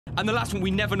And the last one,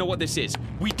 we never know what this is.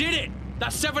 We did it!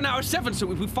 That's 7 out of 7,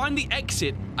 so if we find the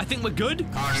exit, I think we're good.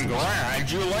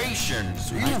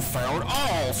 Congratulations! You found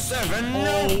all 7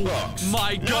 notebooks!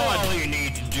 My God! Now all you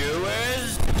need to do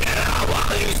is... get out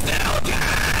while you still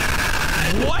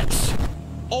can! What?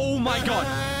 Oh my God.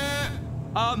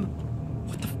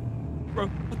 What the... Bro,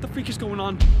 what the freak is going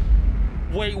on?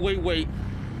 Wait.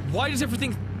 Why does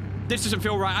everything... This doesn't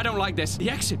feel right. I don't like this. The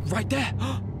exit, right there.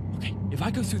 Okay, if I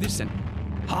go through this then...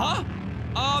 Huh?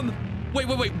 Wait,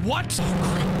 what?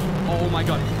 Oh my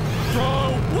God.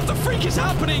 Bro, what the freak is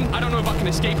happening? I don't know if I can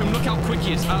escape him. Look how quick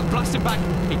he is. Blast him back.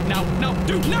 Hey, now,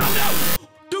 dude, no!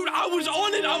 Dude, I was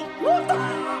on it. What the?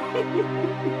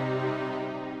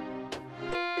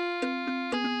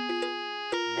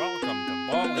 Welcome to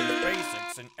Baldi's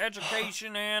Basics in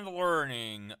Education and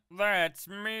Learning. That's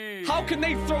me. How can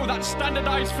they throw that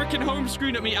standardized freaking home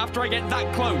screen at me after I get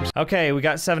that close? Okay, we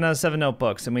got 7 out of 7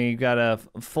 notebooks, and we got a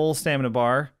full stamina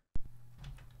bar.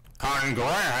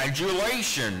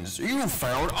 Congratulations! You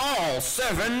found all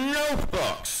 7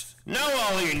 notebooks! Now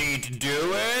all you need to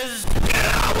do is... get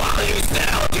out while you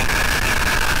still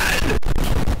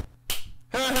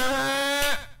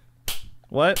can!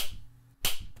 What?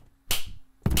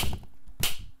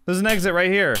 There's an exit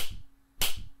right here.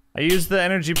 I used the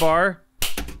energy bar.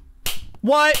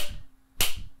 What?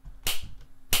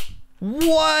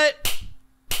 What?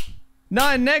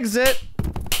 Not an exit.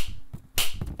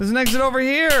 There's an exit over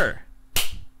here.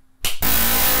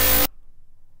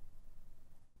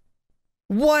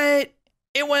 What?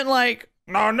 It went like,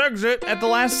 not an exit at the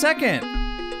last second.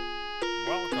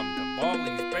 Welcome to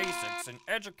Baldi's Basics in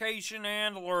Education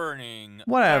and Learning.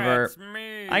 Whatever. That's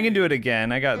me. I can do it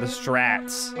again. I got the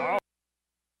strats.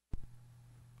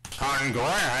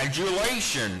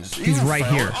 Congratulations! He's right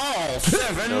here. All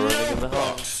 7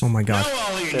 notebooks! Oh my God. Now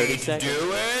all you need to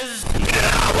do is... get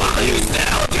out while you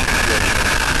still can!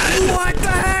 What the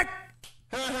heck?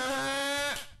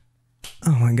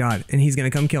 Oh my God. And he's gonna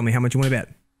come kill me. How much you wanna bet?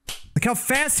 Look how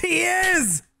fast he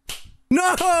is!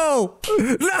 No! No,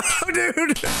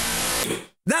 dude!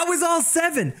 That was all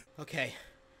 7! Okay.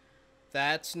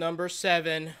 That's number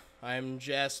 7. I'm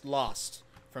just lost.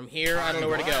 From here, I don't know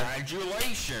where to go.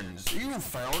 Congratulations! You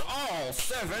found all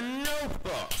 7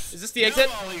 notebooks! Is this the exit?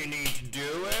 Now all you need to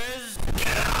do is...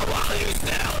 get out while you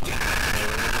still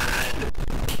can!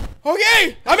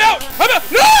 Okay! I'm out!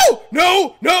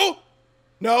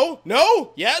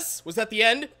 No! Yes? Was that the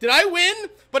end? Did I win?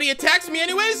 But he attacks me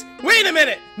anyways? Wait a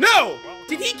minute! No!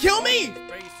 Did he kill me?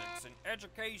 Basics in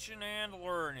Education and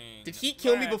Learning. Did he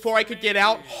kill me before I could get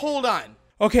out? Hold on.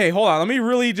 Okay, hold on. Let me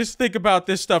really just think about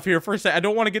this stuff here for a second. I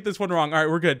don't want to get this one wrong. All right,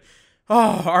 we're good.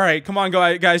 Oh, all right. Come on,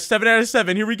 guys. 7 out of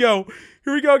 7. Here we go.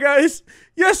 Here we go, guys.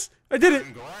 Yes, I did it.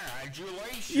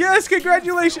 Yes,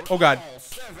 congratulations. Oh, God.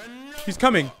 He's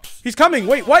coming. He's coming.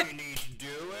 Wait, what?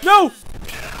 No.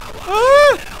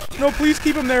 No, please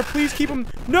keep him there. Please keep him.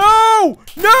 No.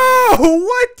 No.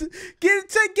 What?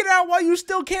 Get out while you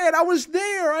still can. I was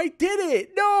there. I did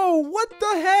it. No. What the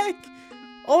heck?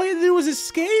 All he had to do was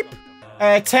escape?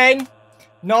 10,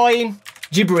 9,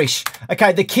 gibberish.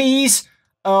 Okay, the keys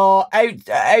are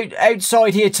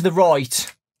outside here to the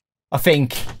right, I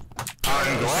think.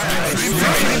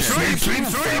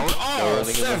 All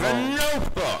 7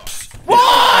 notebooks! What?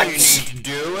 All you need to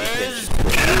do is...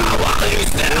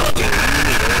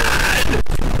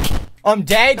 I'm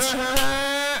dead.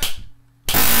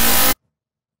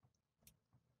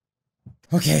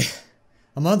 Okay,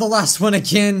 I'm on the last one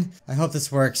again. I hope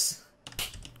this works.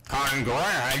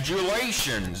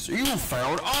 Congratulations! You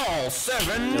found all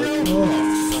 7 notebooks!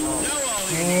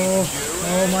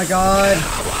 Oh my God.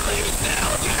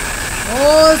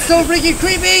 Oh, it's so freaking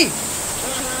creepy!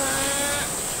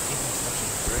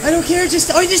 I don't care,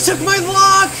 oh, you just took my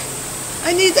lock!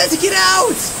 I need that to get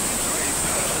out!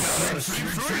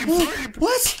 Oh,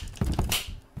 what?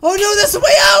 Oh no, that's the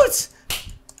way out!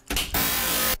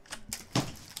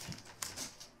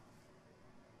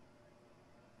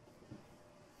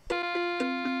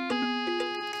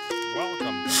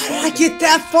 How did I get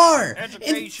that far? And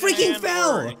freaking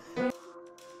fell!